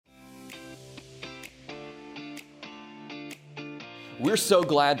We're so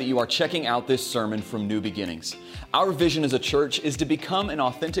glad that you are checking out this sermon from New Beginnings. Our vision as a church is to become an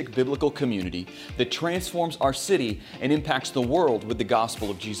authentic biblical community that transforms our city and impacts the world with the gospel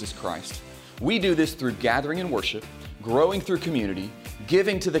of Jesus Christ. We do this through gathering in worship, growing through community,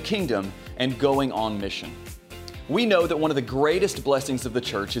 giving to the kingdom, and going on mission. We know that one of the greatest blessings of the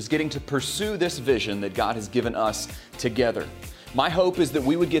church is getting to pursue this vision that God has given us together. My hope is that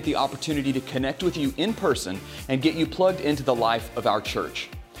we would get the opportunity to connect with you in person and get you plugged into the life of our church.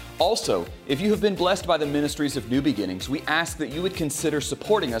 Also, if you have been blessed by the ministries of New Beginnings, we ask that you would consider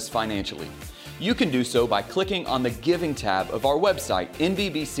supporting us financially. You can do so by clicking on the Giving tab of our website,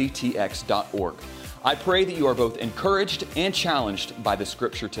 nbbctx.org. I pray that you are both encouraged and challenged by the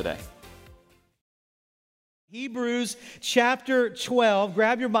scripture today. Hebrews chapter 12.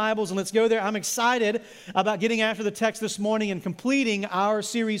 Grab your Bibles and let's go there. I'm excited about getting after the text this morning and completing our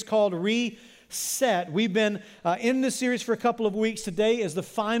series called Reset. We've been in this series for a couple of weeks. Today is the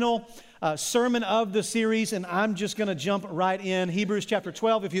final sermon of the series, and I'm just going to jump right in. Hebrews chapter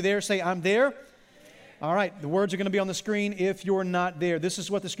 12. If you're there, say, I'm there. All right, the words are going to be on the screen if you're not there. This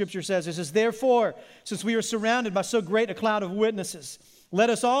is what the scripture says. It says, therefore, since we are surrounded by so great a cloud of witnesses, let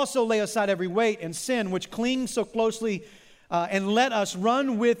us also lay aside every weight and sin which clings so closely, and let us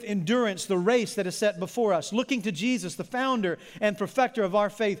run with endurance the race that is set before us, looking to Jesus, the founder and perfecter of our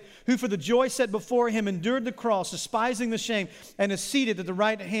faith, who for the joy set before him endured the cross, despising the shame, and is seated at the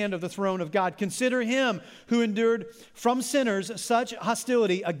right hand of the throne of God. Consider him who endured from sinners such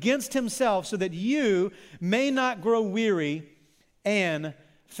hostility against himself, so that you may not grow weary and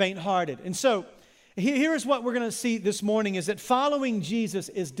faint-hearted. And so, here's what we're going to see this morning is that following Jesus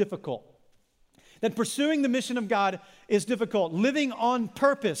is difficult. That pursuing the mission of God is difficult. Living on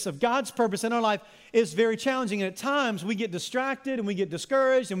purpose, of God's purpose in our life, is very challenging. And at times we get distracted and we get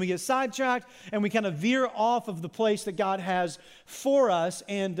discouraged and we get sidetracked and we kind of veer off of the place that God has for us.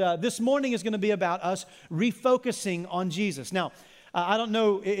 And this morning is going to be about us refocusing on Jesus. Now, I don't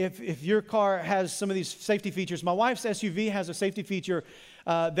know if your car has some of these safety features. My wife's SUV has a safety feature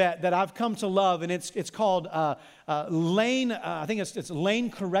that I've come to love, and it's called lane. I think it's lane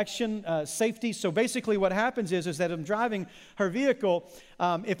correction safety. So basically, what happens is that I'm driving her vehicle.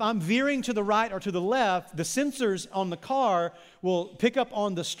 If I'm veering to the right or to the left, the sensors on the car will pick up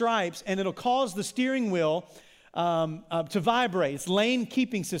on the stripes, and it'll cause the steering wheel to vibrate. It's lane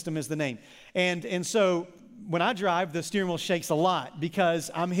keeping system is the name, and so when I drive, the steering wheel shakes a lot because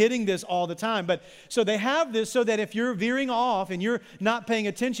I'm hitting this all the time. But so they have this so that if you're veering off and you're not paying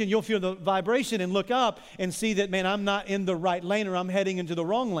attention, you'll feel the vibration and look up and see that, man, I'm not in the right lane or I'm heading into the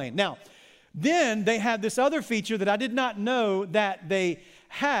wrong lane. Now, then they have this other feature that I did not know that they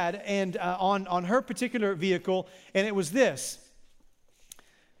had and on her particular vehicle, and it was this.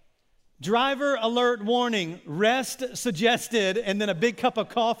 Driver alert warning, rest suggested, and then a big cup of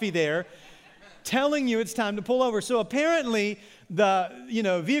coffee there, telling you it's time to pull over. So apparently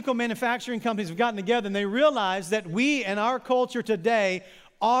the vehicle manufacturing companies have gotten together and they realize that we in our culture today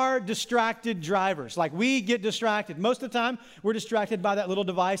are distracted drivers. Like, we get distracted. Most of the time, we're distracted by that little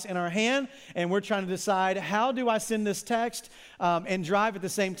device in our hand, and we're trying to decide, how do I send this text and drive at the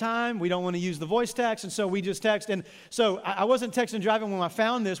same time? We don't want to use the voice text, and so we just text. And so I wasn't texting and driving when I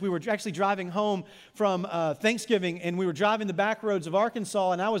found this. We were actually driving home from Thanksgiving, and we were driving the back roads of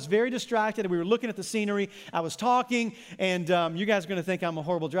Arkansas, and I was very distracted. We were looking at the scenery. I was talking, and you guys are going to think I'm a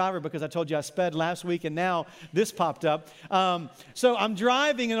horrible driver because I told you I sped last week, and now this popped up. So I'm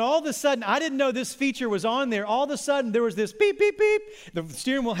driving, and all of a sudden, I didn't know this feature was on there. All of a sudden, there was this beep, beep, beep. The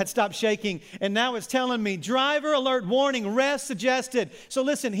steering wheel had stopped shaking, and now it's telling me, driver alert warning, rest suggested. So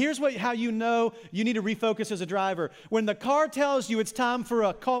listen, here's how you know you need to refocus as a driver. When the car tells you it's time for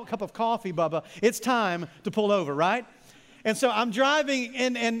a cup of coffee, Bubba, it's time to pull over, right? And so I'm driving,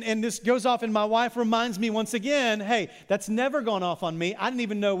 and this goes off, and my wife reminds me once again, hey, that's never gone off on me. I didn't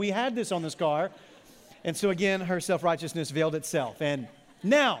even know we had this on this car. And so again, her self-righteousness veiled itself. And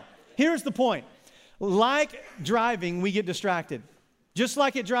now, here's the point. Like driving, we get distracted. Just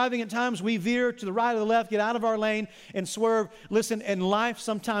like at driving, at times we veer to the right or the left, get out of our lane and swerve. Listen, in life,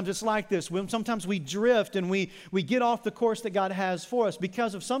 sometimes it's like this. Sometimes we drift and we get off the course that God has for us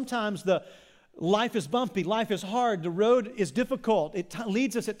because of sometimes life is bumpy, life is hard, the road is difficult. It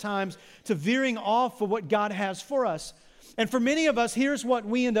leads us at times to veering off of what God has for us. And for many of us, here's what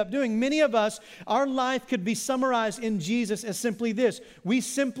we end up doing. Many of us, our life could be summarized in Jesus as simply this. We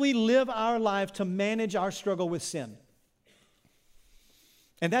simply live our life to manage our struggle with sin.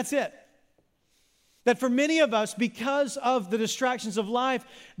 And that's it. That for many of us, because of the distractions of life,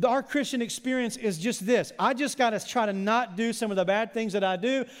 our Christian experience is just this. I just got to try to not do some of the bad things that I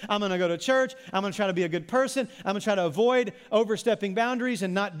do. I'm going to go to church. I'm going to try to be a good person. I'm going to try to avoid overstepping boundaries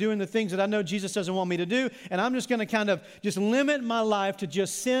and not doing the things that I know Jesus doesn't want me to do. And I'm just going to kind of just limit my life to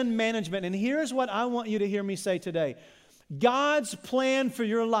just sin management. And here's what I want you to hear me say today. God's plan for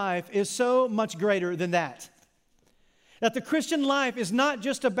your life is so much greater than that. That the Christian life is not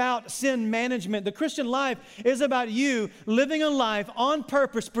just about sin management. The Christian life is about you living a life on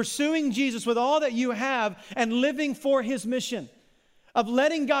purpose, pursuing Jesus with all that you have and living for His mission. Of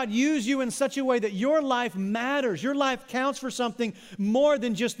letting God use you in such a way that your life matters. Your life counts for something more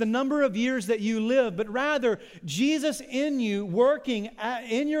than just the number of years that you live, but rather Jesus in you working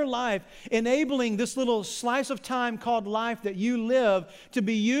in your life, enabling this little slice of time called life that you live to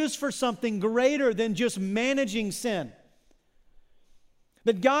be used for something greater than just managing sin.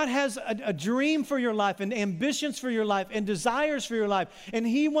 That God has a dream for your life and ambitions for your life and desires for your life. And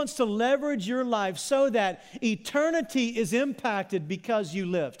He wants to leverage your life so that eternity is impacted because you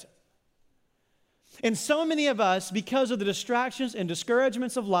lived. And so many of us, because of the distractions and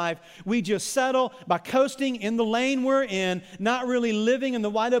discouragements of life, we just settle by coasting in the lane we're in, not really living in the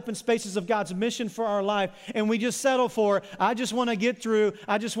wide open spaces of God's mission for our life. And we just settle for, I just want to get through.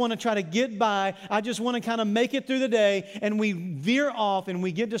 I just want to try to get by. I just want to kind of make it through the day. And we veer off and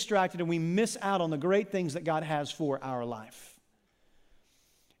we get distracted and we miss out on the great things that God has for our life.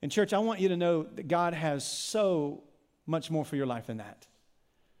 And church, I want you to know that God has so much more for your life than that.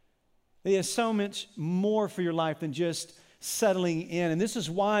 He has so much more for your life than just settling in. And this is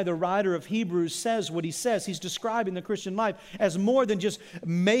why the writer of Hebrews says what he says. He's describing the Christian life as more than just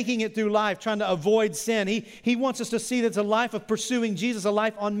making it through life, trying to avoid sin. He wants us to see that it's a life of pursuing Jesus, a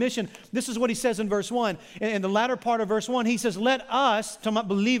life on mission. This is what he says in verse 1. In the latter part of verse 1, he says, let us, talking about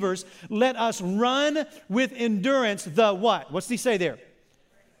believers, let us run with endurance the what? What's he say there?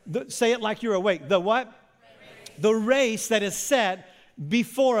 Say it like you're awake. The what? Race. The race that is set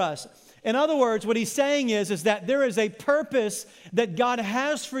before us. In other words, what he's saying is that there is a purpose that God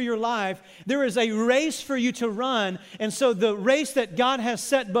has for your life. There is a race for you to run. And so the race that God has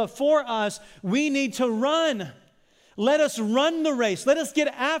set before us, we need to run. Let us run the race. Let us get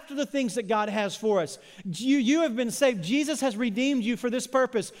after the things that God has for us. You have been saved. Jesus has redeemed you for this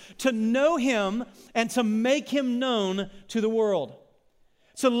purpose, to know Him and to make Him known to the world.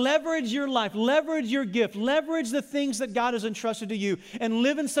 So leverage your life, leverage your gift, leverage the things that God has entrusted to you, and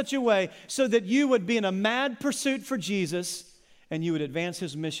live in such a way so that you would be in a mad pursuit for Jesus and you would advance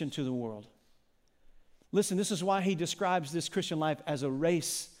His mission to the world. Listen, this is why he describes this Christian life as a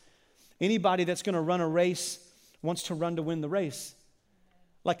race. Anybody that's going to run a race wants to run to win the race.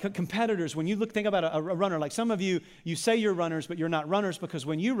 Like competitors, when you think about a runner, like some of you say you're runners, but you're not runners because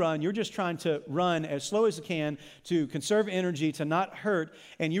when you run, you're just trying to run as slow as you can to conserve energy, to not hurt,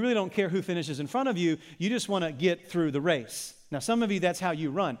 and you really don't care who finishes in front of you. You just want to get through the race. Now, some of you, that's how you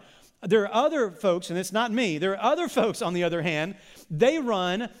run. There are other folks, and it's not me, there are other folks, on the other hand, they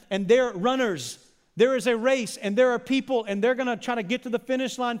run, and they're runners. There is a race, and there are people, and they're going to try to get to the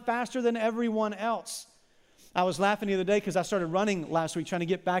finish line faster than everyone else. I was laughing the other day because I started running last week, trying to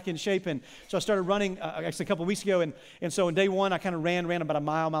get back in shape. And so I started running actually a couple of weeks ago. And so in day one, I kind of ran about a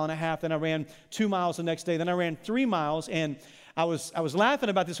mile and a half. Then I ran 2 miles the next day. Then I ran 3 miles. And I was laughing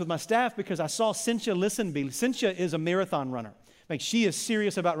about this with my staff because I saw Cynthia Lissenby. Cynthia is a marathon runner. Like, she is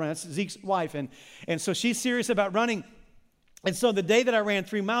serious about running. That's Zeke's wife. And so she's serious about running. And so the day that I ran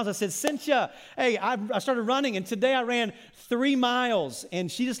 3 miles, I said, Cynthia, hey, I started running, and today I ran 3 miles.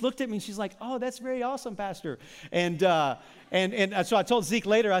 And she just looked at me, and she's like, oh, that's very awesome, Pastor. And so I told Zeke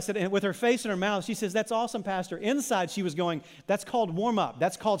later, I said, and with her face in her mouth, she says, that's awesome, Pastor. Inside, she was going, that's called warm-up.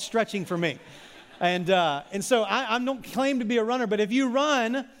 That's called stretching for me. And so I don't claim to be a runner, but if you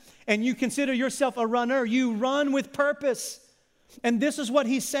run and you consider yourself a runner, you run with purpose. And this is what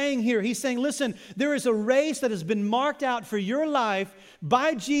he's saying here. He's saying, listen, there is a race that has been marked out for your life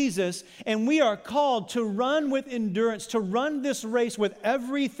by Jesus, and we are called to run with endurance, to run this race with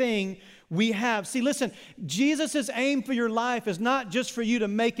everything we have. See, listen, Jesus' aim for your life is not just for you to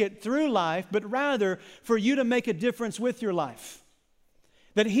make it through life, but rather for you to make a difference with your life.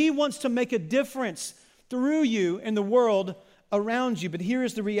 That He wants to make a difference through you in the world around you. But here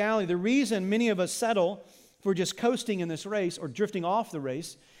is the reality. The reason many of us settle for just coasting in this race or drifting off the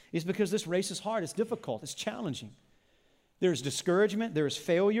race is because this race is hard, it's difficult, it's challenging. There's discouragement, there is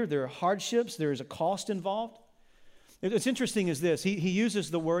failure, there are hardships, there is a cost involved. What's interesting is this. He uses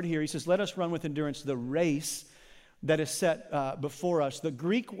the word here. He says, let us run with endurance the race that is set before us. The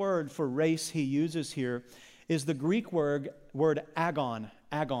Greek word for race he uses here is the Greek word agon.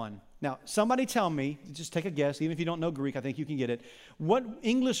 Agon. Now, somebody tell me, just take a guess, even if you don't know Greek, I think you can get it. What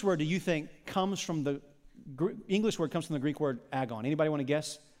English word do you think comes from the Greek word agon? Anybody want to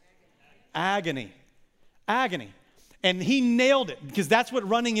guess? Agony. Agony. And he nailed it, because that's what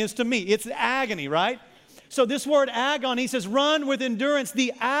running is to me. It's agony, right? So this word agon, he says, run with endurance,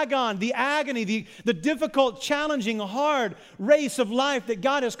 the agon, the agony, the difficult, challenging, hard race of life that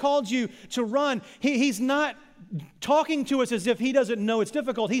God has called you to run. He's not talking to us as if he doesn't know it's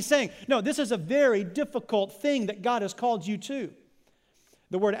difficult. He's saying, no, this is a very difficult thing that God has called you to.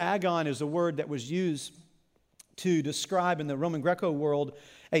 The word agon is a word that was used to describe in the Roman Greco world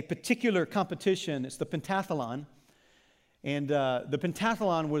a particular competition. It's the pentathlon. And the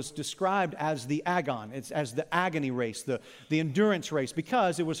pentathlon was described as the agon. It's as the agony race, the endurance race,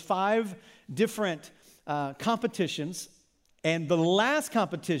 because it was 5 different competitions. And the last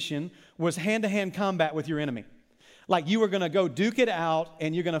competition was hand-to-hand combat with your enemy. Like you were going to go duke it out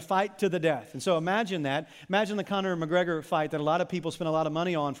and you're going to fight to the death. And so imagine that. Imagine the Conor McGregor fight that a lot of people spent a lot of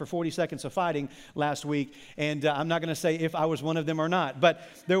money on for 40 seconds of fighting last week. And I'm not going to say if I was one of them or not. But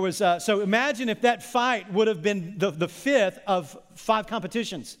there was, so imagine if that fight would have been the 5th of 5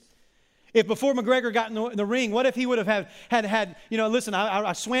 competitions. If before McGregor got in the ring, what if he would have had listen,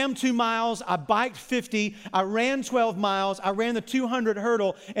 I swam 2 miles, I biked 50, I ran 12 miles, I ran the 200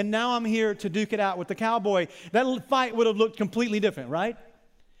 hurdle, and now I'm here to duke it out with the cowboy. That fight would have looked completely different, right?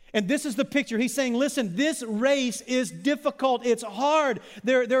 And this is the picture. He's saying, listen, this race is difficult. It's hard.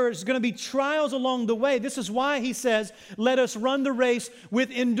 There's going to be trials along the way. This is why he says, let us run the race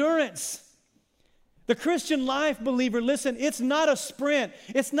with endurance. The Christian life, believer, listen, it's not a sprint.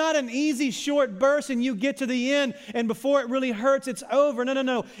 It's not an easy, short burst and you get to the end and before it really hurts, it's over.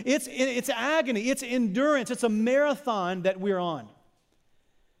 No. It's agony. It's endurance. It's a marathon that we're on.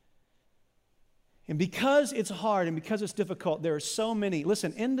 And because it's hard and because it's difficult, there are so many,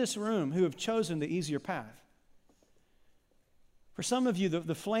 listen, in this room who have chosen the easier path. For some of you,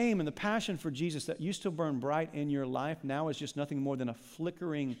 the flame and the passion for Jesus that used to burn bright in your life now is just nothing more than a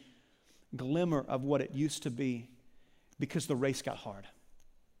flickering glimmer of what it used to be, because the race got hard,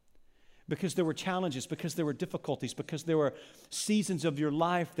 because there were challenges, because there were difficulties, because there were seasons of your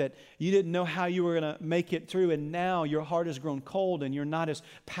life that you didn't know how you were going to make it through, and now your heart has grown cold and you're not as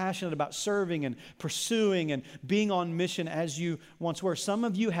passionate about serving and pursuing and being on mission as you once were. Some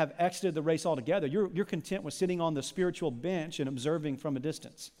of you have exited the race altogether. You're content with sitting on the spiritual bench and observing from a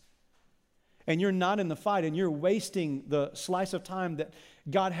distance. And you're not in the fight, and you're wasting the slice of time that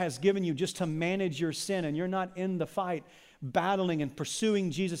God has given you just to manage your sin, and you're not in the fight, battling and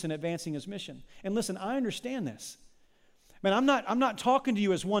pursuing Jesus and advancing his mission. And listen, I understand this. Man, I'm not talking to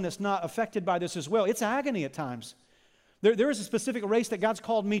you as one that's not affected by this as well. It's agony at times. There is a specific race that God's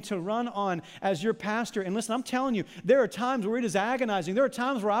called me to run on as your pastor. And listen, I'm telling you, there are times where it is agonizing. There are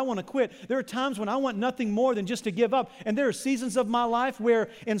times where I want to quit. There are times when I want nothing more than just to give up. And there are seasons of my life where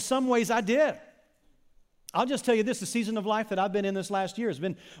in some ways I did. I'll just tell you this, the season of life that I've been in this last year has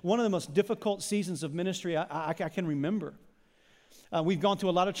been one of the most difficult seasons of ministry I can remember. We've gone through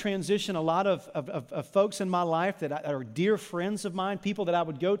a lot of transition, a lot of folks in my life that are dear friends of mine, people that I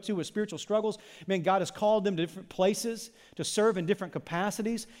would go to with spiritual struggles. Man, God has called them to different places to serve in different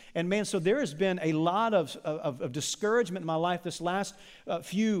capacities. And man, so there has been a lot of discouragement in my life this last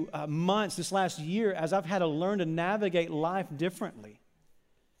few months, this last year, as I've had to learn to navigate life differently.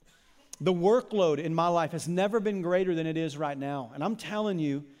 The workload in my life has never been greater than it is right now. And I'm telling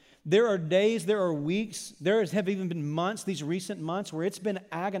you, there are days, there are weeks, there have even been months, these recent months, where it's been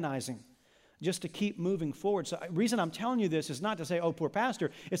agonizing just to keep moving forward. So the reason I'm telling you this is not to say, oh, poor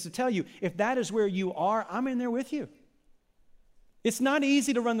pastor. It's to tell you, if that is where you are, I'm in there with you. It's not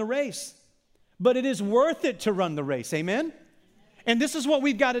easy to run the race, but it is worth it to run the race. Amen? And this is what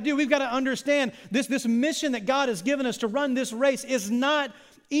we've got to do. We've got to understand this mission that God has given us to run this race is not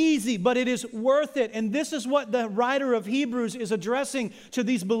easy, but it is worth it. And this is what the writer of Hebrews is addressing to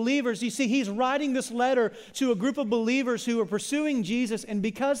these believers. You see, he's writing this letter to a group of believers who are pursuing Jesus, and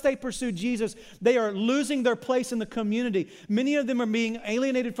because they pursue Jesus, they are losing their place in the community. Many of them are being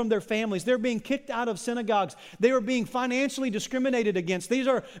alienated from their families. They're being kicked out of synagogues. They are being financially discriminated against. These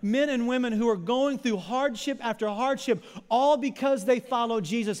are men and women who are going through hardship after hardship, all because they follow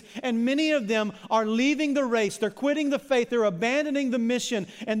Jesus. And many of them are leaving the race. They're quitting the faith. They're abandoning the mission.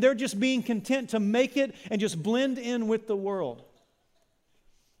 And they're just being content to make it and just blend in with the world.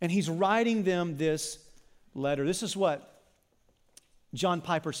 And he's writing them this letter. This is what John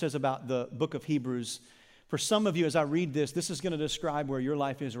Piper says about the book of Hebrews. For some of you, as I read this, this is going to describe where your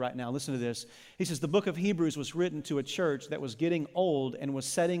life is right now. Listen to this. He says, the book of Hebrews was written to a church that was getting old and was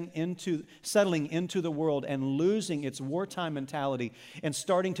settling into the world and losing its wartime mentality and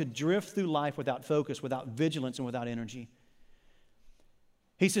starting to drift through life without focus, without vigilance, and without energy.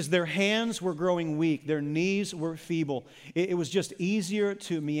 He says their hands were growing weak, their knees were feeble. It was just easier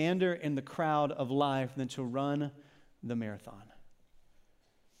to meander in the crowd of life than to run the marathon.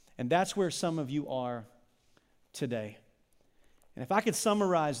 And that's where some of you are today. And if I could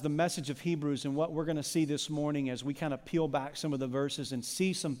summarize the message of Hebrews and what we're going to see this morning as we kind of peel back some of the verses and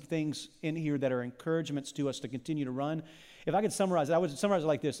see some things in here that are encouragements to us to continue to run. If I could summarize it, I would summarize it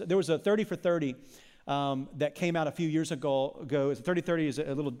like this. There was a 30 for 30 that came out a few years ago. 30-30 is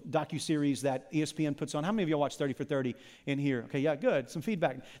a little docuseries that ESPN puts on. How many of y'all watch 30 for 30 in here? Okay, yeah, good. Some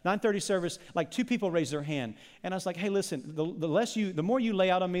feedback. 9:30 service, like 2 people raised their hand. And I was like, hey, listen, the more you lay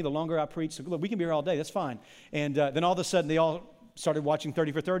out on me, the longer I preach. So look, we can be here all day. That's fine. And then all of a sudden, they all started watching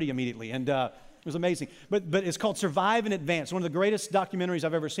 30 for 30 immediately. And it was amazing. But it's called Survive and Advance, one of the greatest documentaries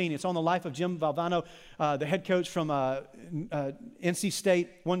I've ever seen. It's on the life of Jim Valvano, the head coach from NC State,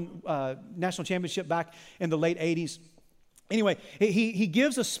 won national championship back in the late 80s. Anyway, he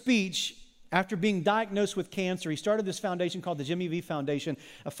gives a speech after being diagnosed with cancer. He started this foundation called the Jimmy V Foundation,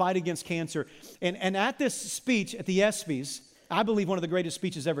 a fight against cancer. And at this speech at the ESPYs, I believe one of the greatest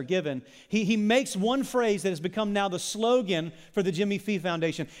speeches ever given, he makes one phrase that has become now the slogan for the Jimmy V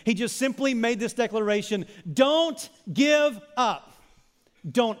Foundation. He just simply made this declaration: don't give up.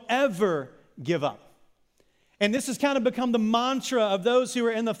 Don't ever give up. And this has kind of become the mantra of those who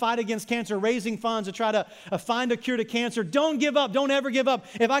are in the fight against cancer, raising funds to try to find a cure to cancer. Don't give up. Don't ever give up.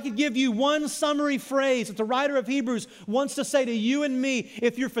 If I could give you one summary phrase that the writer of Hebrews wants to say to you and me,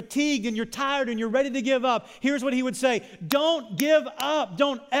 if you're fatigued and you're tired and you're ready to give up, here's what he would say: don't give up.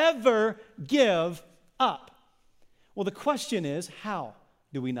 Don't ever give up. Well, the question is, how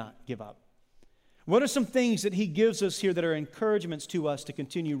do we not give up? What are some things that he gives us here that are encouragements to us to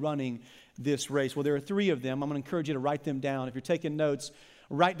continue running this race? Well, there are 3 of them. I'm going to encourage you to write them down. If you're taking notes,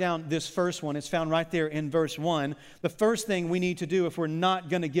 write down this first one. It's found right there in verse 1. The first thing we need to do if we're not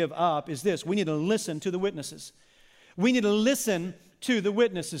going to give up is this: we need to listen to the witnesses. We need to listen to the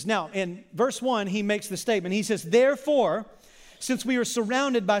witnesses. Now, in verse 1, he makes the statement. He says, therefore, since we are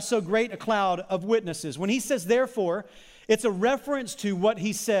surrounded by so great a cloud of witnesses. When he says therefore, it's a reference to what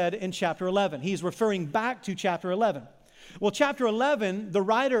he said in chapter 11. He's referring back to chapter 11. Well, chapter 11, the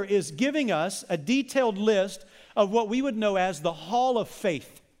writer is giving us a detailed list of what we would know as the Hall of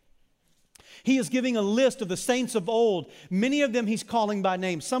Faith. He is giving a list of the saints of old. Many of them he's calling by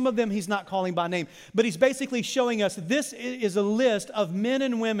name. Some of them he's not calling by name. But he's basically showing us this is a list of men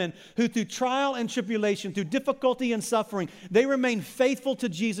and women who through trial and tribulation, through difficulty and suffering, they remained faithful to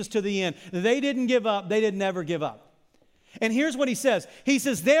Jesus to the end. They didn't give up. They did never give up. And here's what he says. He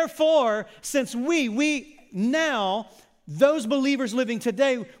says, therefore, since we now, those believers living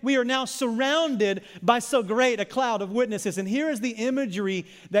today, we are now surrounded by so great a cloud of witnesses. And here is the imagery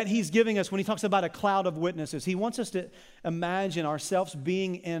that he's giving us when he talks about a cloud of witnesses. He wants us to imagine ourselves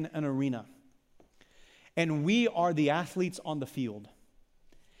being in an arena. And we are the athletes on the field.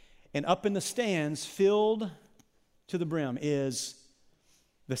 And up in the stands, filled to the brim, is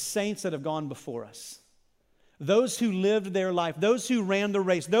the saints that have gone before us. Those who lived their life, those who ran the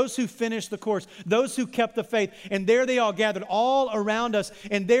race, those who finished the course, those who kept the faith. And there they all gathered all around us.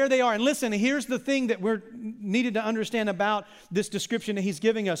 And there they are. And listen, here's the thing that we're needed to understand about this description that he's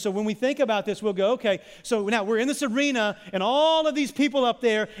giving us. So when we think about this, we'll go, okay, so now we're in this arena and all of these people up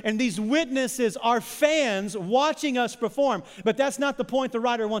there and these witnesses are fans watching us perform. But that's not the point the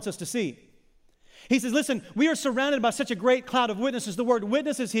writer wants us to see. He says, listen, we are surrounded by such a great cloud of witnesses. The word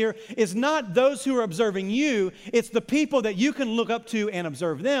witnesses here is not those who are observing you. It's the people that you can look up to and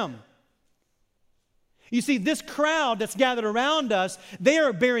observe them. You see, this crowd that's gathered around us, they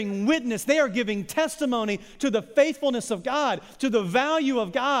are bearing witness. They are giving testimony to the faithfulness of God, to the value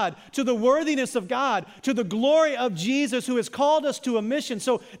of God, to the worthiness of God, to the glory of Jesus who has called us to a mission.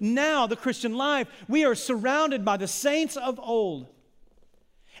 So now, the Christian life, we are surrounded by the saints of old.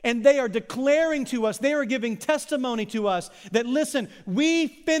 And they are declaring to us, they are giving testimony to us that, listen, we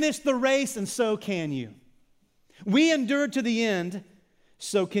finished the race and so can you. We endured to the end,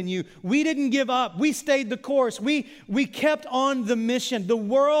 so can you. We didn't give up. We stayed the course. We kept on the mission. The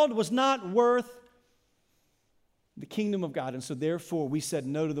world was not worth the kingdom of God. And so therefore, we said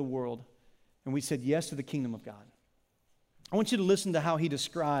no to the world and we said yes to the kingdom of God. I want you to listen to how he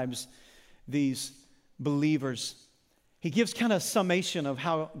describes these believers. He gives kind of a summation of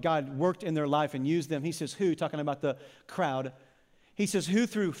how God worked in their life and used them. He says, who, talking about the crowd, he says, who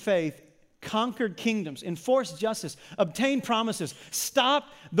through faith conquered kingdoms, enforced justice, obtained promises,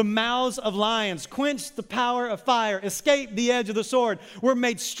 stopped the mouths of lions, quenched the power of fire, escaped the edge of the sword, were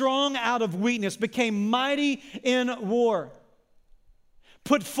made strong out of weakness, became mighty in war,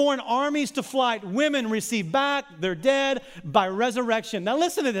 put foreign armies to flight, women received back their dead by resurrection. Now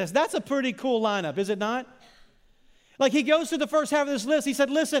listen to this. That's a pretty cool lineup, is it not? Like he goes through the first half of this list. He said,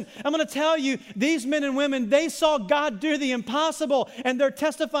 listen, I'm going to tell you, these men and women, they saw God do the impossible. And they're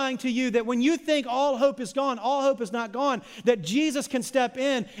testifying to you that when you think all hope is gone, all hope is not gone, that Jesus can step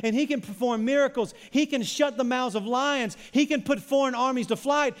in and he can perform miracles. He can shut the mouths of lions. He can put foreign armies to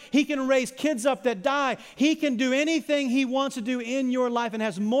flight. He can raise kids up that die. He can do anything he wants to do in your life and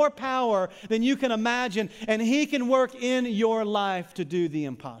has more power than you can imagine. And he can work in your life to do the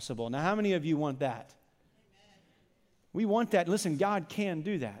impossible. Now, how many of you want that? We want that. Listen, God can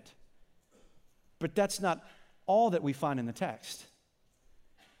do that. But that's not all that we find in the text.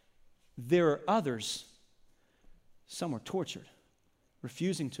 There are others, some were tortured,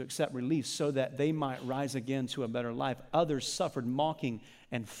 refusing to accept release so that they might rise again to a better life. Others suffered mocking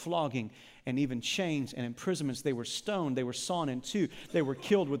and flogging and even chains and imprisonments. They were stoned. They were sawn in two. They were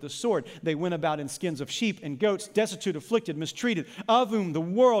killed with the sword. They went about in skins of sheep and goats, destitute, afflicted, mistreated, of whom the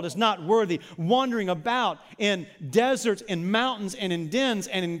world is not worthy, wandering about in deserts, in mountains, and in dens,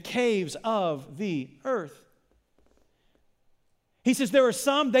 and in caves of the earth. He says there were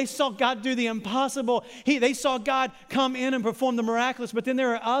some, they saw God do the impossible. They saw God come in and perform the miraculous. But then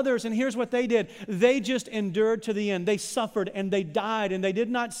there are others, and here's what they did. They just endured to the end. They suffered and they died, and they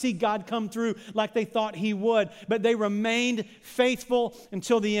did not see God come through like they thought he would. But they remained faithful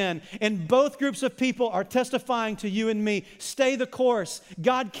until the end. And both groups of people are testifying to you and me. Stay the course.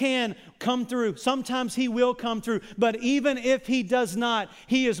 God can come through. Sometimes he will come through. But even if he does not,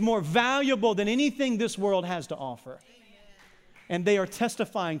 he is more valuable than anything this world has to offer. And they are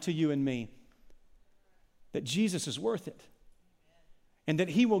testifying to you and me that Jesus is worth it. And that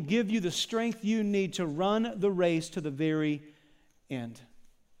he will give you the strength you need to run the race to the very end.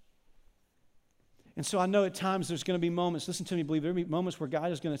 And so I know at times there's going to be moments, listen to me, believe there will be moments where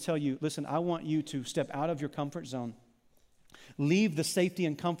God is going to tell you, listen, I want you to step out of your comfort zone. Leave the safety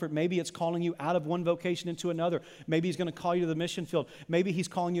and comfort. Maybe it's calling you out of one vocation into another. Maybe he's going to call you to the mission field. Maybe he's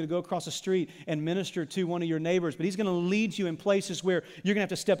calling you to go across the street and minister to one of your neighbors. But he's going to lead you in places where you're going to have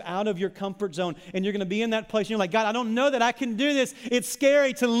to step out of your comfort zone. And you're going to be in that place. And you're like, God, I don't know that I can do this. It's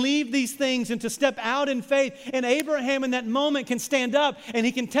scary to leave these things and to step out in faith. And Abraham in that moment can stand up and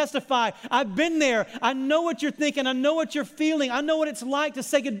he can testify. I've been there. I know what you're thinking. I know what you're feeling. I know what it's like to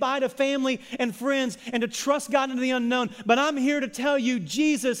say goodbye to family and friends and to trust God into the unknown. But I'm here to tell you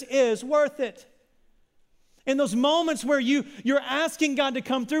Jesus is worth it. In those moments where you're asking God to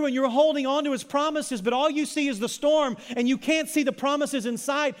come through and you're holding on to his promises, but all you see is the storm and you can't see the promises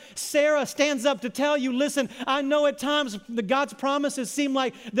inside, Sarah stands up to tell you, listen, I know at times God's promises seem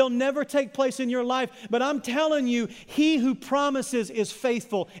like they'll never take place in your life, but I'm telling you, he who promises is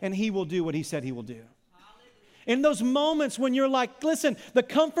faithful and he will do what he said he will do. In those moments when you're like, listen, the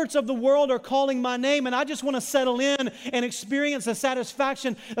comforts of the world are calling my name and I just want to settle in and experience the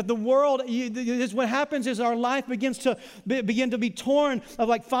satisfaction that the world, what happens is our life begin to be torn of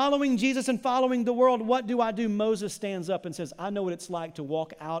like following Jesus and following the world. What do I do? Moses stands up and says, I know what it's like to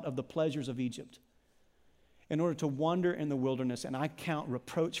walk out of the pleasures of Egypt in order to wander in the wilderness, and I count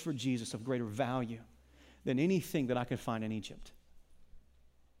reproach for Jesus of greater value than anything that I could find in Egypt.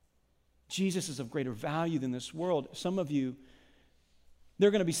 Jesus is of greater value than this world. Some of you, there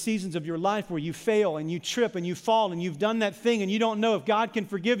are going to be seasons of your life where you fail and you trip and you fall and you've done that thing and you don't know if God can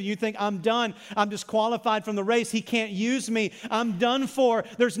forgive you. You think, I'm done. I'm disqualified from the race. He can't use me. I'm done for.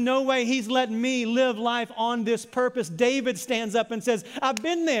 There's no way he's letting me live life on this purpose. David stands up and says, I've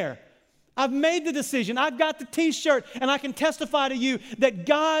been there. I've made the decision. I've got the t-shirt, and I can testify to you that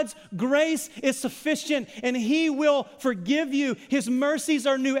God's grace is sufficient and he will forgive you. His mercies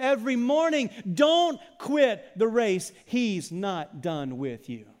are new every morning. Don't quit the race. He's not done with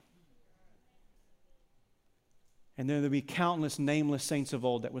you. And then there'll be countless nameless saints of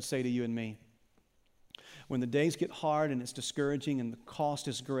old that would say to you and me, when the days get hard and it's discouraging and the cost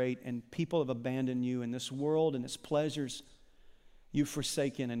is great and people have abandoned you and this world and its pleasures you've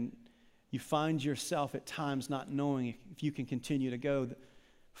forsaken, and you find yourself at times not knowing if you can continue to go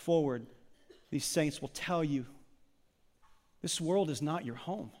forward, these saints will tell you, this world is not your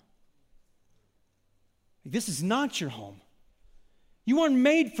home. This is not your home. You weren't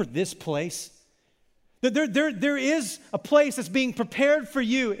made for this place. There is a place that's being prepared for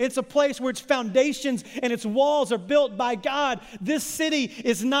you. It's a place where its foundations and its walls are built by God. This city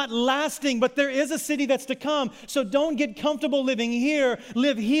is not lasting, but there is a city that's to come. So don't get comfortable living here.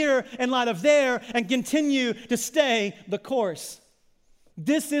 Live here in light of there and continue to stay the course.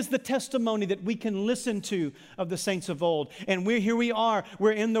 This is the testimony that we can listen to of the saints of old. And here we are,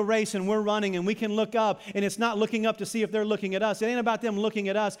 we're in the race and we're running and we can look up, and it's not looking up to see if they're looking at us. It ain't about them looking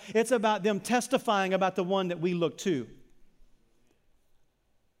at us. It's about them testifying about the one that we look to.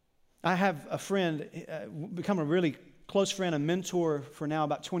 I have a friend, become a really close friend, a mentor for now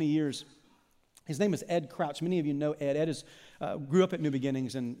about 20 years. His name is Ed Crouch. Many of you know Ed. Ed grew up at New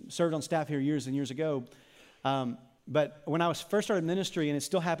Beginnings and served on staff here years and years ago. But when I first started ministry, and it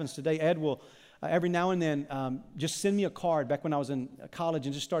still happens today, Ed will every now and then just send me a card. Back when I was in college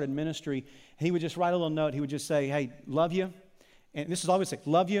and just started ministry, he would just write a little note. He would just say, hey, love you. And this is always like,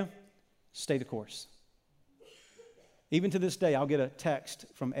 love you, stay the course. Even to this day, I'll get a text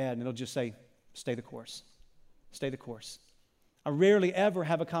from Ed, and it'll just say, stay the course. Stay the course. I rarely ever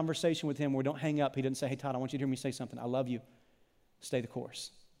have a conversation with him where don't hang up. He doesn't say, hey, Todd, I want you to hear me say something. I love you. Stay the course.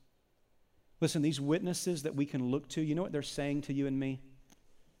 Listen, these witnesses that we can look to, you know what they're saying to you and me?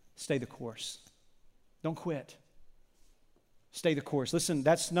 Stay the course. Don't quit. Stay the course. Listen,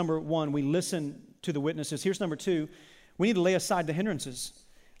 that's number one. We listen to the witnesses. Here's number two. We need to lay aside the hindrances.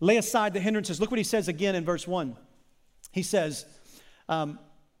 Lay aside the hindrances. Look what he says again in verse 1. He says, let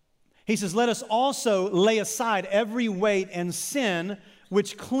us also lay aside every weight and sin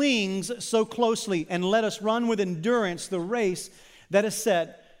which clings so closely, and let us run with endurance the race that is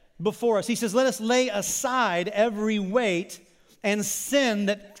set before us. He says, let us lay aside every weight and sin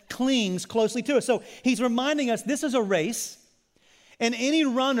that clings closely to us. So he's reminding us this is a race, and any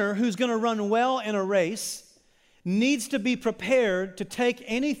runner who's going to run well in a race needs to be prepared to take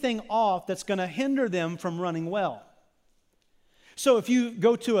anything off that's going to hinder them from running well. So if you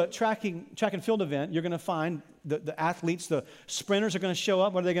go to a track and field event, you're going to find the athletes, the sprinters are going to show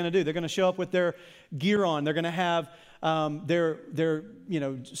up. What are they going to do? They're going to show up with their gear on. They're going to have their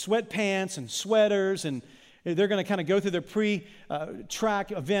sweatpants and sweaters, and they're going to kind of go through their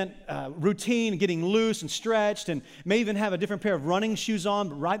pre-track event routine, getting loose and stretched, and may even have a different pair of running shoes on.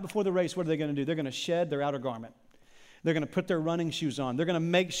 But right before the race, what are they going to do? They're going to shed their outer garment. They're going to put their running shoes on. They're going to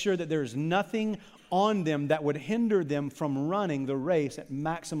make sure that there's nothing on them that would hinder them from running the race at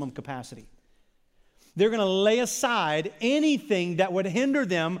maximum capacity. They're going to lay aside anything that would hinder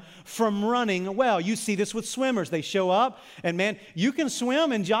them from running well. You see this with swimmers. They show up, and man, you can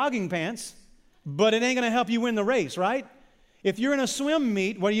swim in jogging pants, but it ain't going to help you win the race, right? If you're in a swim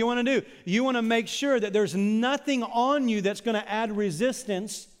meet, what do you want to do? You want to make sure that there's nothing on you that's going to add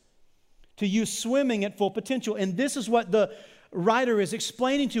resistance to you swimming at full potential. And this is what the writer is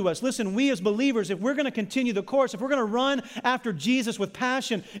explaining to us. Listen, we as believers, if we're going to continue the course, if we're going to run after Jesus with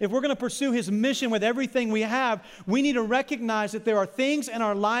passion, if we're going to pursue his mission with everything we have, we need to recognize that there are things in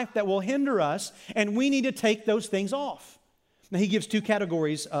our life that will hinder us, and we need to take those things off. Now, he gives two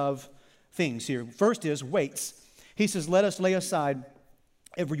categories of things here. First is weights. He says, let us lay aside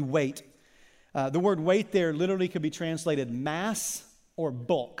every weight. The word weight there literally could be translated mass or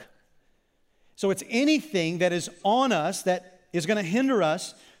bulk. So it's anything that is on us that is going to hinder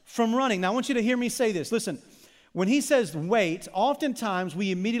us from running. Now, I want you to hear me say this. Listen, when he says weight, oftentimes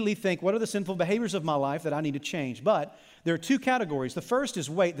we immediately think, what are the sinful behaviors of my life that I need to change? But there are two categories. The first is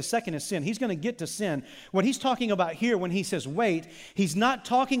weight. The second is sin. He's going to get to sin. What he's talking about here when he says weight, he's not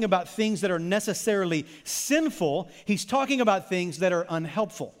talking about things that are necessarily sinful. He's talking about things that are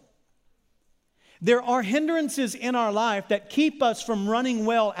unhelpful. There are hindrances in our life that keep us from running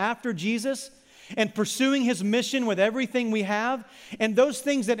well after Jesus and pursuing his mission with everything we have. And those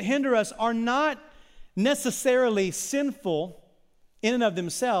things that hinder us are not necessarily sinful in and of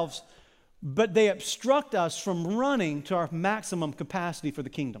themselves, but they obstruct us from running to our maximum capacity for the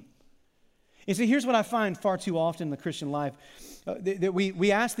kingdom. And see, here's what I find far too often in the Christian life. That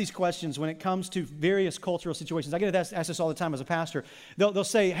we ask these questions when it comes to various cultural situations. I get asked this all the time as a pastor. They'll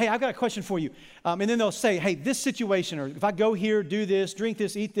say, hey, I've got a question for you. And then they'll say, hey, this situation, or if I go here, do this, drink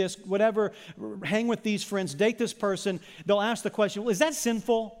this, eat this, whatever, hang with these friends, date this person, they'll ask the question, well, is that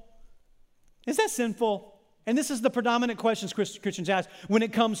sinful? Is that sinful? And this is the predominant questions Christians ask when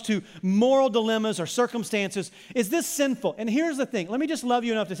it comes to moral dilemmas or circumstances. Is this sinful? And here's the thing. Let me just love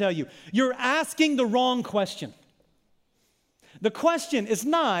you enough to tell you, you're asking the wrong question. The question is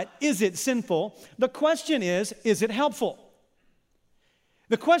not, is it sinful? The question is it helpful?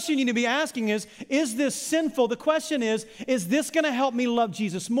 The question you need to be asking is this sinful? The question is this going to help me love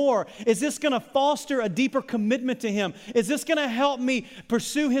Jesus more? Is this going to foster a deeper commitment to Him? Is this going to help me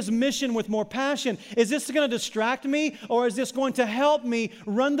pursue His mission with more passion? Is this going to distract me, or is this going to help me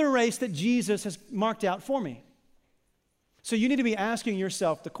run the race that Jesus has marked out for me? So you need to be asking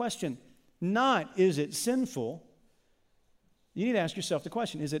yourself the question, not is it sinful? You need to ask yourself the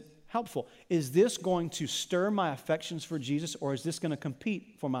question, is it helpful? Is this going to stir my affections for Jesus, or is this going to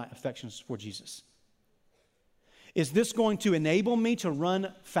compete for my affections for Jesus? Is this going to enable me to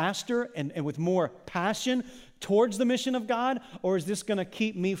run faster and with more passion towards the mission of God, or is this going to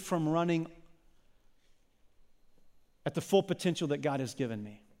keep me from running at the full potential that God has given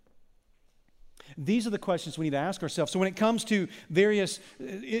me? These are the questions we need to ask ourselves. So when it comes to various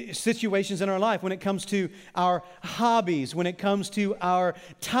situations in our life, when it comes to our hobbies, when it comes to our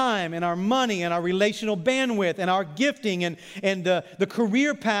time and our money and our relational bandwidth and our gifting and the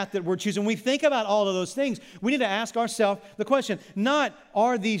career path that we're choosing, when we think about all of those things, we need to ask ourselves the question, not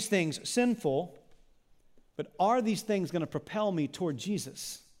are these things sinful, but are these things going to propel me toward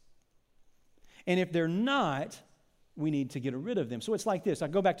Jesus? And if they're not, we need to get rid of them. So it's like this. I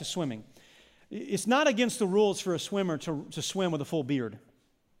go back to swimming. It's not against the rules for a swimmer to swim with a full beard,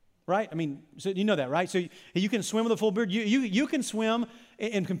 right? I mean, so you know that, right? So you can swim with a full beard. You can swim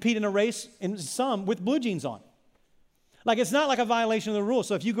and compete in a race, in some, with blue jeans on. Like, it's not like a violation of the rules.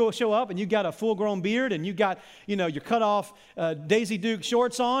 So if you show up and you got a full-grown beard and you got, your cut-off Daisy Duke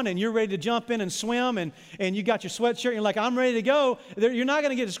shorts on and you're ready to jump in and swim and you got your sweatshirt and you're like, I'm ready to go, you're not going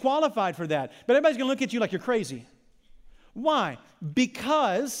to get disqualified for that. But everybody's going to look at you like you're crazy. Why?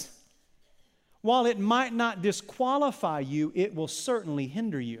 Because while it might not disqualify you, it will certainly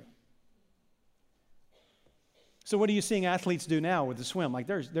hinder you. So what are you seeing athletes do now with the swim? Like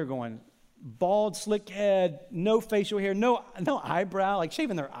they're going bald, slick head, no facial hair, no eyebrow, like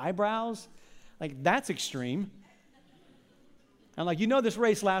shaving their eyebrows. Like that's extreme. And like, this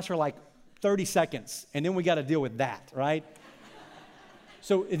race lasts for like 30 seconds, and then we got to deal with that, right?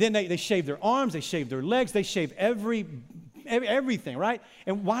 So then they shave their arms, they shave their legs, they shave everything, right?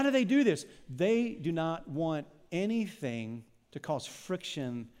 And why do they do this? They do not want anything to cause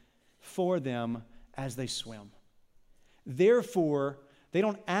friction for them as they swim. Therefore, they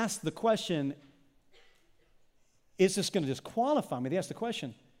don't ask the question, is this going to disqualify me? They ask the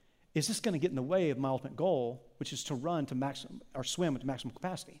question, is this going to get in the way of my ultimate goal, which is to run to maximum or swim to maximum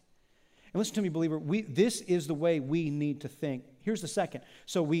capacity? And listen to me, believer, this is the way we need to think. Here's the second.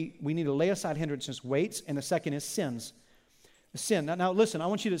 So we need to lay aside hindrances, weights, and the second is sins. Sin. Now listen, I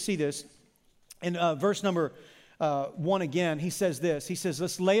want you to see this. In verse number 1 again, he says this. He says,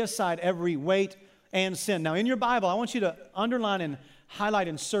 let's lay aside every weight and sin. Now in your Bible, I want you to underline and highlight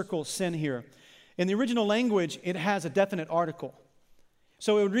and circle sin here. In the original language, it has a definite article.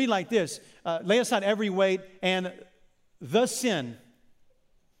 So it would read like this, lay aside every weight and the sin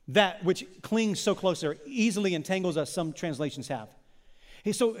that which clings so close or easily entangles us, some translations have.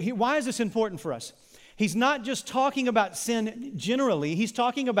 Why is this important for us? He's not just talking about sin generally. He's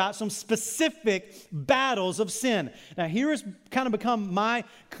talking about some specific battles of sin. Now, here has kind of become my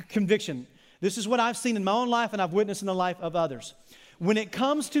conviction. This is what I've seen in my own life and I've witnessed in the life of others. When it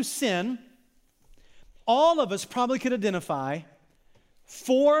comes to sin, all of us probably could identify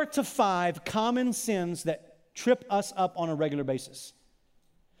 4 to 5 common sins that trip us up on a regular basis.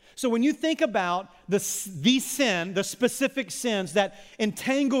 So when you think about the specific sins that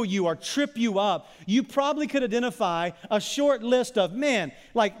entangle you or trip you up, you probably could identify a short list of,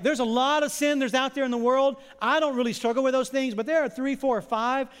 there's a lot of sin there's out there in the world. I don't really struggle with those things, but there are 3, 4, or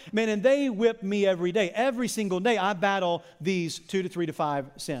 5, and they whip me every day. Every single day I battle these 2 to 3 to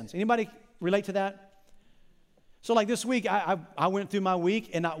 5 sins. Anybody relate to that? So like this week, I went through my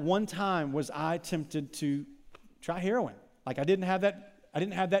week, and not one time was I tempted to try heroin. Like I didn't have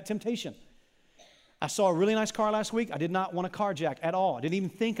that temptation. I saw a really nice car last week. I did not want to carjack at all. I didn't even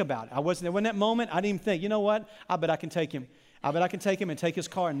think about it. There wasn't that moment. I didn't even think, you know what? I bet I can take him. I bet I can take him and take his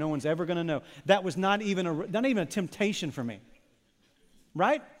car, and no one's ever going to know. That was not even a temptation for me.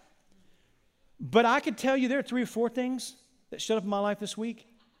 Right? But I could tell you there are 3 or 4 things that showed up in my life this week.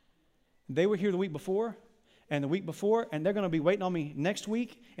 They were here the week before, and the week before, and they're going to be waiting on me next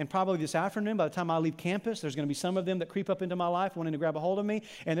week, and probably this afternoon. By the time I leave campus, there's going to be some of them that creep up into my life wanting to grab a hold of me.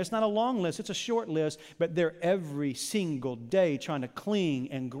 And it's not a long list, it's a short list, but they're every single day trying to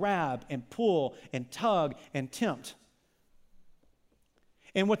cling and grab and pull and tug and tempt.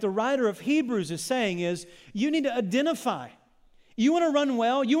 And what the writer of Hebrews is saying is, you need to identify You want to run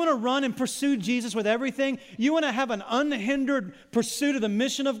well? You want to run and pursue Jesus with everything? You want to have an unhindered pursuit of the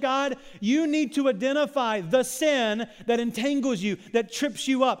mission of God? You need to identify the sin that entangles you, that trips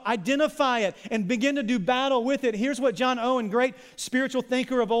you up. Identify it and begin to do battle with it. Here's what John Owen, great spiritual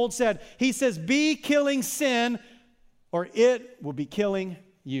thinker of old, said. He says, be killing sin or it will be killing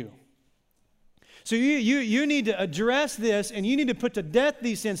you. So you need to address this, and you need to put to death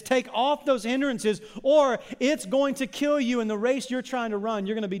these sins. Take off those hindrances, or it's going to kill you in the race you're trying to run.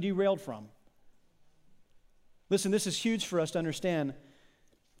 You're going to be derailed from. Listen, this is huge for us to understand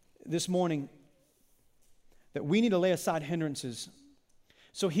this morning, that we need to lay aside hindrances.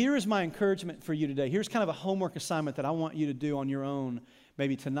 So here is my encouragement for you today. Here's kind of a homework assignment that I want you to do on your own,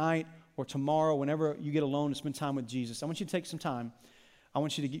 maybe tonight or tomorrow, whenever you get alone to spend time with Jesus. I want you to take some time. I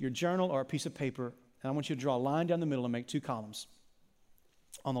want you to get your journal or a piece of paper, and I want you to draw a line down the middle and make 2 columns.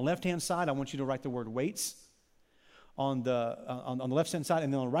 On the left-hand side, I want you to write the word weights. On the left-hand side,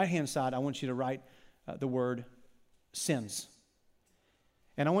 and then on the right-hand side, I want you to write the word sins.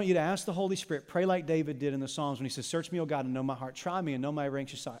 And I want you to ask the Holy Spirit, pray like David did in the Psalms when he says, search me, O God, and know my heart. Try me and know my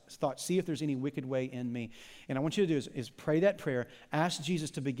anxious thoughts. See if there's any wicked way in me. And I want you to do is pray that prayer. Ask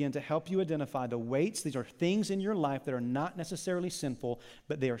Jesus to begin to help you identify the weights. These are things in your life that are not necessarily sinful,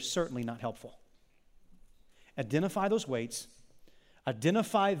 but they are certainly not helpful. Identify those weights.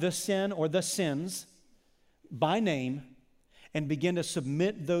 Identify the sin or the sins by name, and begin to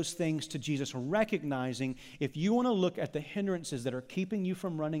submit those things to Jesus, recognizing if you want to look at the hindrances that are keeping you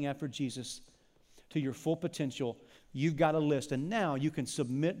from running after Jesus to your full potential, you've got a list. And now you can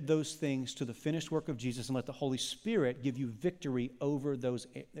submit those things to the finished work of Jesus and let the Holy Spirit give you victory over those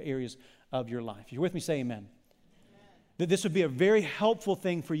areas of your life. If you're with me, say amen. That this would be a very helpful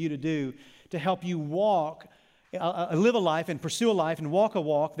thing for you to do to help you walk, live a life and pursue a life and walk a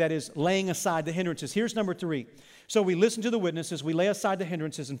walk that is laying aside the hindrances. Here's number 3. So we listen to the witnesses, we lay aside the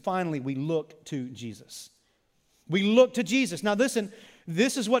hindrances, and finally we look to Jesus. We look to Jesus. Now listen,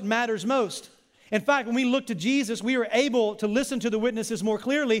 this is what matters most. In fact, when we look to Jesus, we are able to listen to the witnesses more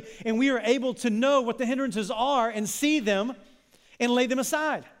clearly, and we are able to know what the hindrances are and see them and lay them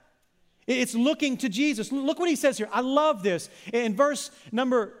aside. It's looking to Jesus. Look what he says here. I love this. In verse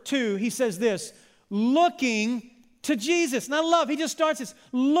number 2, he says this, looking to Jesus. And I love, he just starts this,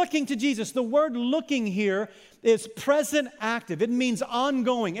 looking to Jesus. The word looking here is present active. It means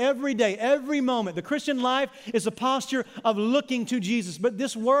ongoing, every day, every moment. The Christian life is a posture of looking to Jesus. But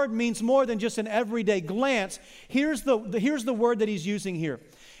this word means more than just an everyday glance. Here's the word that he's using here.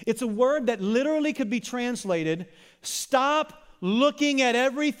 It's a word that literally could be translated, stop looking at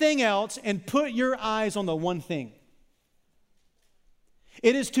everything else and put your eyes on the one thing.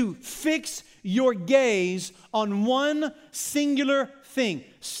 It is to fix your gaze on one singular thing.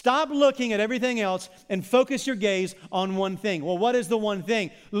 Stop looking at everything else and focus your gaze on one thing. Well, what is the one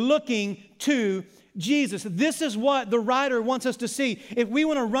thing? Looking to Jesus. This is what the writer wants us to see. If we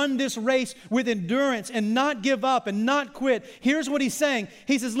want to run this race with endurance and not give up and not quit, here's what he's saying.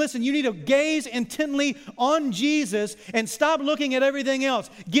 He says, listen, you need to gaze intently on Jesus and stop looking at everything else.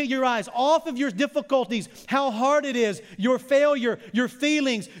 Get your eyes off of your difficulties, how hard it is, your failure, your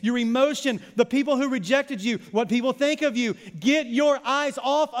feelings, your emotion, the people who rejected you, what people think of you. Get your eyes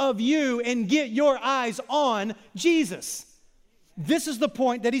off of you and get your eyes on Jesus. This is the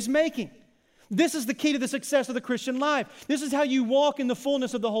point that he's making. This is the key to the success of the Christian life. This is how you walk in the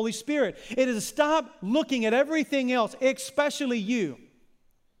fullness of the Holy Spirit. It is to stop looking at everything else, especially you,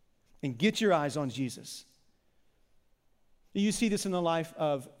 and get your eyes on Jesus. You see this in the life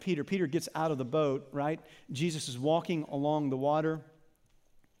of Peter. Peter gets out of the boat, right? Jesus is walking along the water.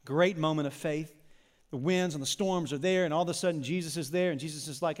 Great moment of faith. The winds and the storms are there, and all of a sudden Jesus is there, and Jesus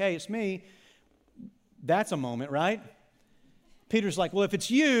is like, hey, it's me. That's a moment, right? Peter's like, well, if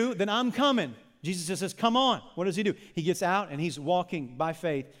it's you, then I'm coming. Jesus says, come on. What does he do? He gets out and he's walking by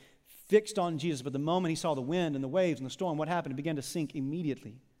faith, fixed on Jesus. But the moment he saw the wind and the waves and the storm, what happened? It began to sink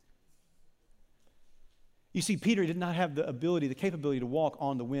immediately. You see, Peter did not have the capability to walk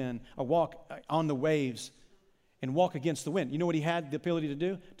on the wind or walk on the waves and walk against the wind. You know what he had the ability to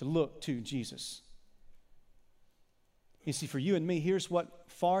do? To look to Jesus. You see, for you and me, here's what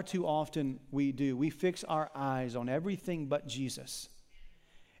far too often we do. We fix our eyes on everything but Jesus.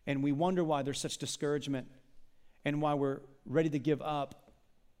 And we wonder why there's such discouragement and why we're ready to give up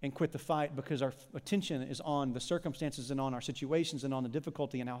and quit the fight, because our attention is on the circumstances and on our situations and on the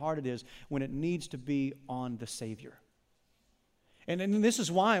difficulty and how hard it is, when it needs to be on the Savior. And this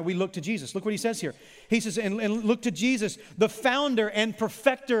is why we look to Jesus. Look what he says here. He says, and look to Jesus, the founder and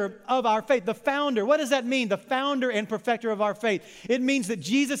perfecter of our faith. The founder. What does that mean? The founder and perfecter of our faith. It means that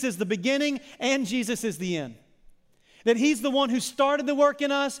Jesus is the beginning and Jesus is the end. That He's the one who started the work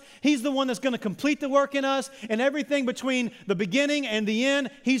in us. He's the one that's going to complete the work in us. And everything between the beginning and the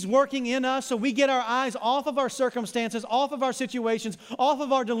end, He's working in us. So we get our eyes off of our circumstances, off of our situations, off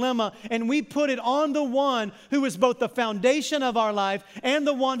of our dilemma, and we put it on the one who is both the foundation of our life and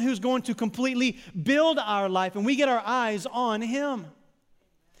the one who's going to completely build our life. And we get our eyes on Him.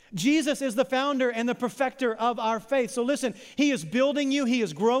 Jesus is the founder and the perfecter of our faith. So listen, He is building you, He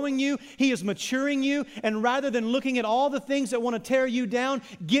is growing you, He is maturing you, and rather than looking at all the things that want to tear you down,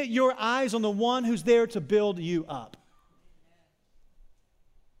 get your eyes on the one who's there to build you up.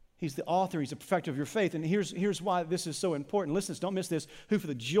 He's the author, He's the perfecter of your faith. And here's why this is so important. Listen, don't miss this. Who for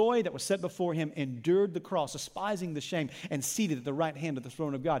the joy that was set before Him endured the cross, despising the shame, and seated at the right hand of the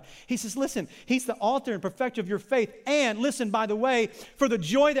throne of God. He says, listen, He's the author and perfecter of your faith. And listen, by the way, for the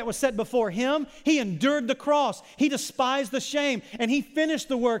joy that was set before Him, He endured the cross. He despised the shame, and He finished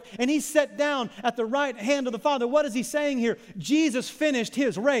the work, and He sat down at the right hand of the Father. What is He saying here? Jesus finished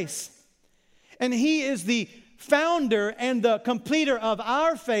His race. And He is the founder and the completer of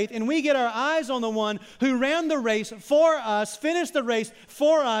our faith, and we get our eyes on the one who ran the race for us, finished the race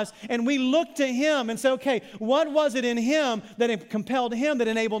for us, and we look to Him and say, okay, what was it in Him that compelled Him, that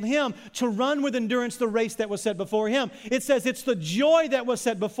enabled Him to run with endurance the race that was set before Him? It says it's the joy that was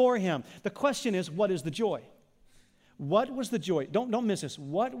set before Him. The question is, what is the joy? What was the joy? Don't miss this.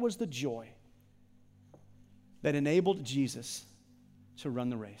 What was the joy that enabled Jesus to run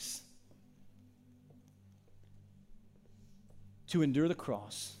the race? To endure the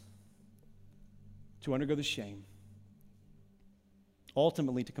cross, to undergo the shame,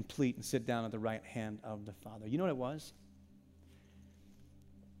 ultimately to complete and sit down at the right hand of the Father. You know what it was?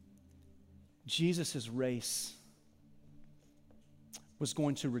 Jesus' race was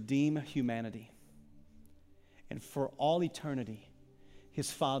going to redeem humanity. And for all eternity,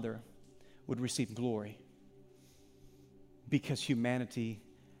 His Father would receive glory because humanity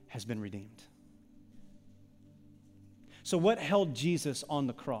has been redeemed. So what held Jesus on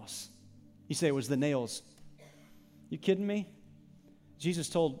the cross? You say it was the nails. You kidding me? Jesus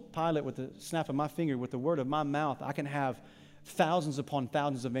told Pilate with the snap of my finger, with the word of my mouth, I can have thousands upon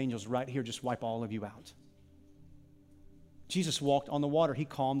thousands of angels right here just wipe all of you out. Jesus walked on the water. He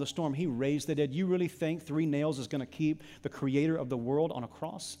calmed the storm. He raised the dead. You really think 3 nails is going to keep the creator of the world on a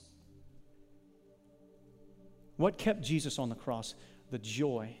cross? What kept Jesus on the cross? The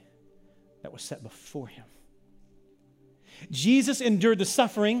joy that was set before Him. Jesus endured the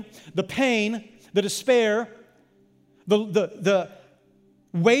suffering, the pain, the despair, the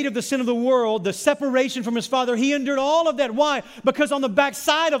weight of the sin of the world, the separation from His Father. He endured all of that. Why? Because on the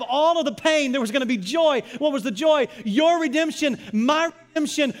backside of all of the pain, there was going to be joy. What was the joy? Your redemption, my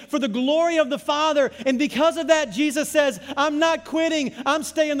redemption, for the glory of the Father. And because of that, Jesus says, I'm not quitting. I'm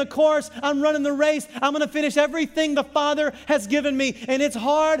staying the course. I'm running the race. I'm going to finish everything the Father has given me. And it's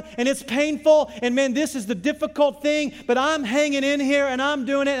hard and it's painful. And man, this is the difficult thing. But I'm hanging in here and I'm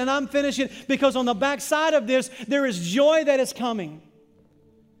doing it and I'm finishing because on the backside of this, there is joy that is coming.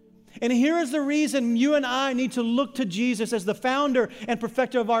 And here is the reason you and I need to look to Jesus as the founder and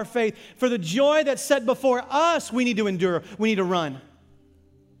perfecter of our faith. For the joy that's set before us, we need to endure. We need to run.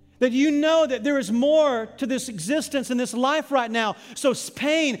 That you know that there is more to this existence and this life right now. So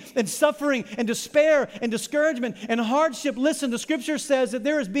pain and suffering and despair and discouragement and hardship. Listen, the Scripture says that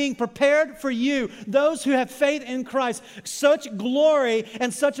there is being prepared for you, those who have faith in Christ, such glory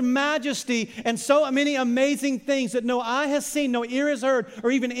and such majesty and so many amazing things that no eye has seen, no ear has heard,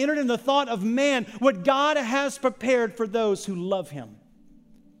 or even entered in the thought of man, what God has prepared for those who love Him.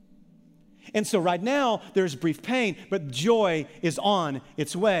 And so right now, there's brief pain, but joy is on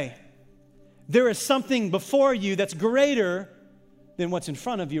its way. There is something before you that's greater than what's in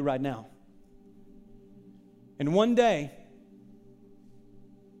front of you right now. And one day,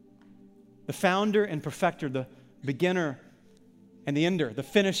 the founder and perfecter, the beginner and the ender, the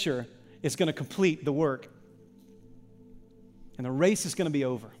finisher, is going to complete the work. And the race is going to be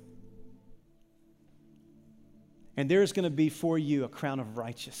over. And there is going to be for you a crown of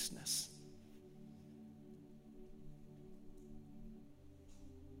righteousness.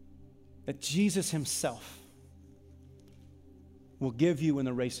 That Jesus Himself will give you when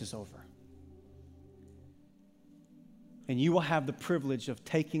the race is over. And you will have the privilege of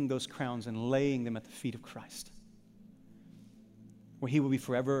taking those crowns and laying them at the feet of Christ, where He will be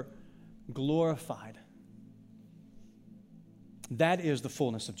forever glorified. That is the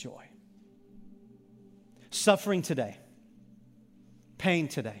fullness of joy. Suffering today, pain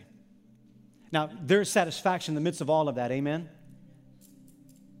today. Now, there's satisfaction in the midst of all of that, amen?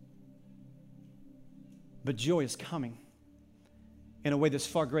 But joy is coming in a way that's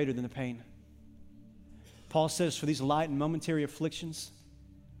far greater than the pain. Paul says, for these light and momentary afflictions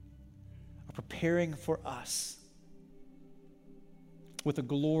are preparing for us with a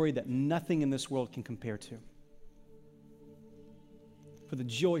glory that nothing in this world can compare to. For the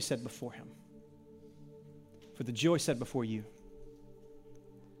joy set before him. For the joy set before you.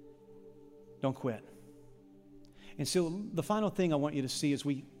 Don't quit. And so the final thing I want you to see as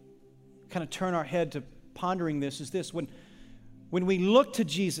we kind of turn our head to pondering this is this. When we look to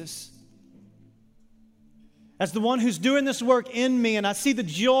Jesus as the one who's doing this work in me, and I see the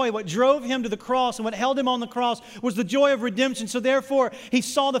joy, what drove him to the cross and what held him on the cross was the joy of redemption. So therefore, he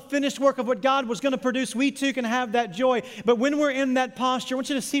saw the finished work of what God was going to produce. We too can have that joy. But when we're in that posture, I want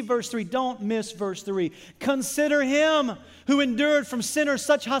you to see verse 3. Don't miss verse 3. Consider him who endured from sinners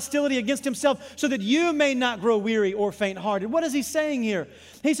such hostility against himself so that you may not grow weary or faint-hearted. What is he saying here?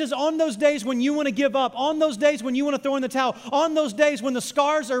 He says, on those days when you want to give up, on those days when you want to throw in the towel, on those days when the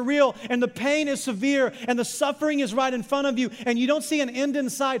scars are real and the pain is severe and the suffering is right in front of you and you don't see an end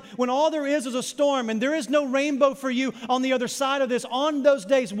in sight, when all there is a storm and there is no rainbow for you on the other side of this, on those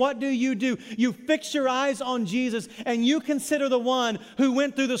days, what do? You fix your eyes on Jesus and you consider the one who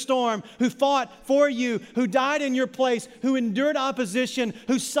went through the storm, who fought for you, who died in your place, who endured opposition,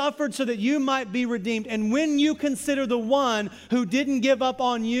 who suffered so that you might be redeemed. And when you consider the one who didn't give up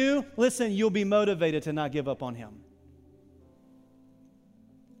on you, listen, you'll be motivated to not give up on him.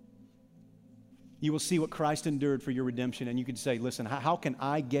 You will see what Christ endured for your redemption, and you can say, listen, how can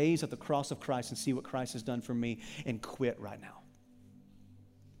I gaze at the cross of Christ and see what Christ has done for me and quit right now?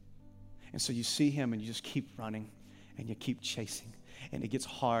 And so you see him and you just keep running and you keep chasing. And it gets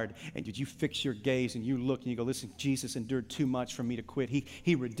hard, and you fix your gaze and you look and you go, listen, Jesus endured too much for me to quit.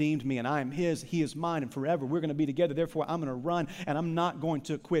 He redeemed me and I am his, he is mine, and forever we're going to be together. Therefore, I'm going to run and I'm not going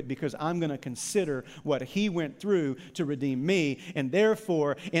to quit because I'm going to consider what he went through to redeem me. And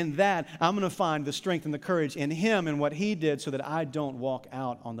therefore, in that, I'm going to find the strength and the courage in him and what he did so that I don't walk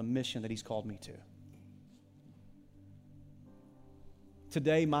out on the mission that he's called me to.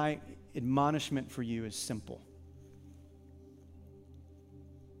 Today, my admonishment for you is simple.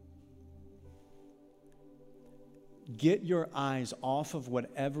 Get your eyes off of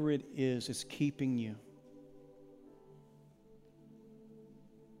whatever it is keeping you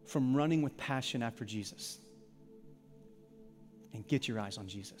from running with passion after Jesus. And get your eyes on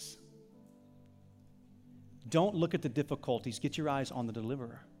Jesus. Don't look at the difficulties. Get your eyes on the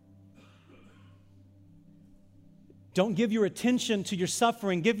deliverer. Don't give your attention to your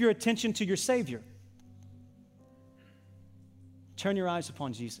suffering. Give your attention to your Savior. Turn your eyes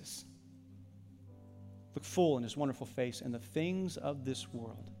upon Jesus. Look full in his wonderful face, and the things of this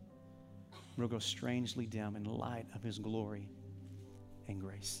world will grow strangely dim in light of his glory and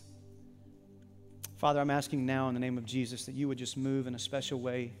grace. Father, I'm asking now in the name of Jesus that you would just move in a special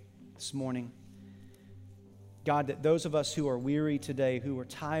way this morning. God, that those of us who are weary today, who are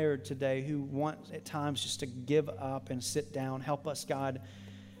tired today, who want at times just to give up and sit down, help us, God,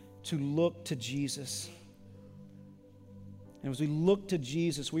 to look to Jesus. And as we look to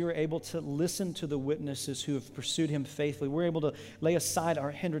Jesus, we were able to listen to the witnesses who have pursued him faithfully. We're able to lay aside our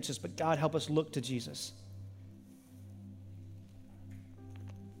hindrances, but God, help us look to Jesus.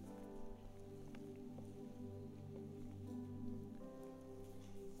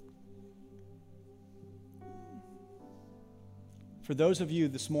 For those of you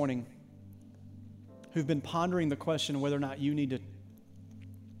this morning who've been pondering the question of whether or not you need to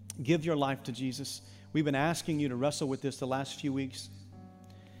give your life to Jesus, we've been asking you to wrestle with this the last few weeks.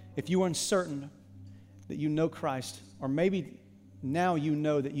 If you are uncertain that you know Christ, or maybe now you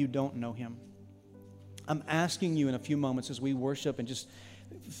know that you don't know him, I'm asking you in a few moments as we worship and just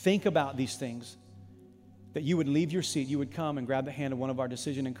think about these things, that you would leave your seat, you would come and grab the hand of one of our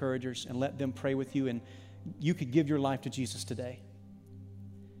decision encouragers and let them pray with you, and you could give your life to Jesus today.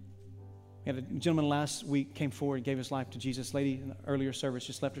 We had a gentleman last week came forward and gave his life to Jesus. Lady in the earlier service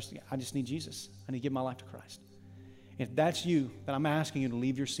just left her. I just need Jesus. I need to give my life to Christ. If that's you, then I'm asking you to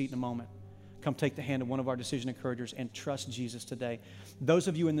leave your seat in a moment. Come take the hand of one of our decision encouragers and trust Jesus today. Those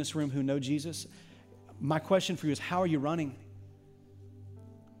of you in this room who know Jesus, my question for you is, how are you running?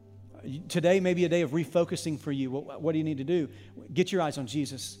 Today may be a day of refocusing for you. What do you need to do? Get your eyes on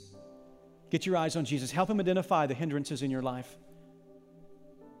Jesus. Get your eyes on Jesus. Help him identify the hindrances in your life.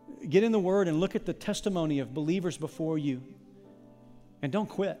 Get in the Word and look at the testimony of believers before you. And don't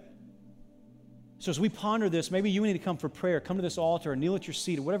quit. So as we ponder this, maybe you need to come for prayer. Come to this altar and kneel at your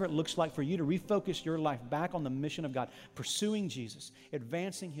seat, or whatever it looks like for you to refocus your life back on the mission of God, pursuing Jesus,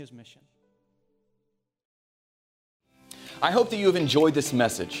 advancing his mission. I hope that you have enjoyed this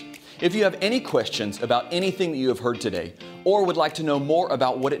message. If you have any questions about anything that you have heard today, or would like to know more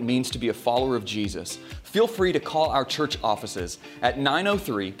about what it means to be a follower of Jesus, feel free to call our church offices at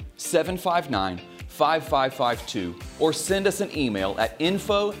 903-759-5552 or send us an email at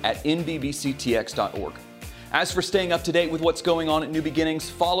info@nbbctx.org. As for staying up to date with what's going on at New Beginnings,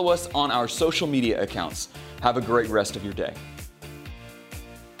 follow us on our social media accounts. Have a great rest of your day.